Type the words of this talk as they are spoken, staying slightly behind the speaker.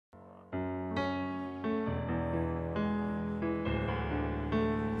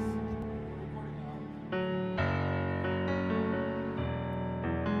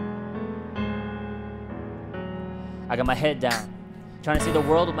I got my head down, trying to see the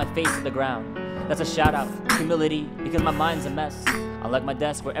world with my face to the ground. That's a shout out, humility, because my mind's a mess. Unlike my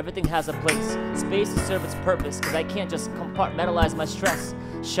desk where everything has a place, space to serve its purpose, cause I can't just compartmentalize my stress.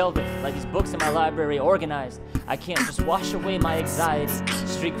 Shelve it like these books in my library organized. I can't just wash away my anxiety,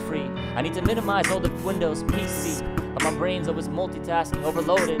 streak free. I need to minimize all the Windows PC, but my brain's always multitasking,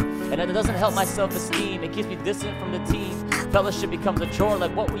 overloaded, and it doesn't help my self-esteem. It keeps me distant from the team. Fellowship becomes a chore,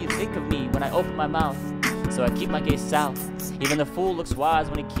 like what will you think of me when I open my mouth? So I keep my gaze south. Even the fool looks wise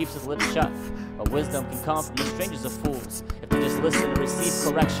when he keeps his lips shut. But wisdom can come from the strangest of fools if they just listen and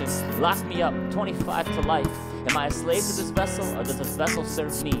receive correction. Lock me up, 25 to life. Am I a slave to this vessel, or does this vessel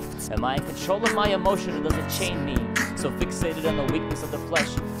serve me? Am I in control of my emotion, or does it chain me? So fixated on the weakness of the flesh,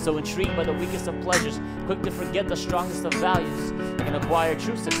 so intrigued by the weakest of pleasures, quick to forget the strongest of values, I can acquire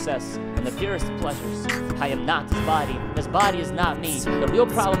true success and the purest of pleasures. I am not this body is not me. The real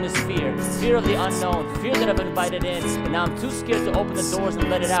problem is fear, fear of the unknown, fear that I've invited in, but now I'm too scared to open the doors and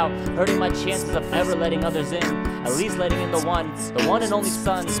let it out, hurting my chances of ever letting others in, at least letting in the one and only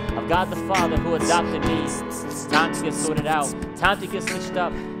Son of God the Father who adopted me. Time to get sorted out, time to get stitched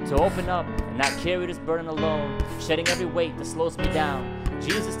up, to open up and not carry this burden alone, shedding every weight that slows me down.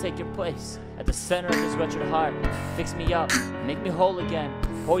 Jesus, take your place at the center of this wretched heart. Fix me up, make me whole again.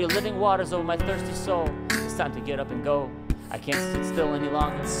 Pour your living waters over my thirsty soul. It's time to get up and go. I can't sit still any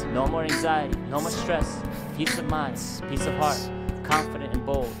longer. No more anxiety, no more stress. Peace of mind, peace of heart, confident and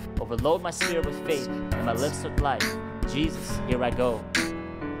bold. Overload my spirit with faith and my lips with light. Jesus, here I go.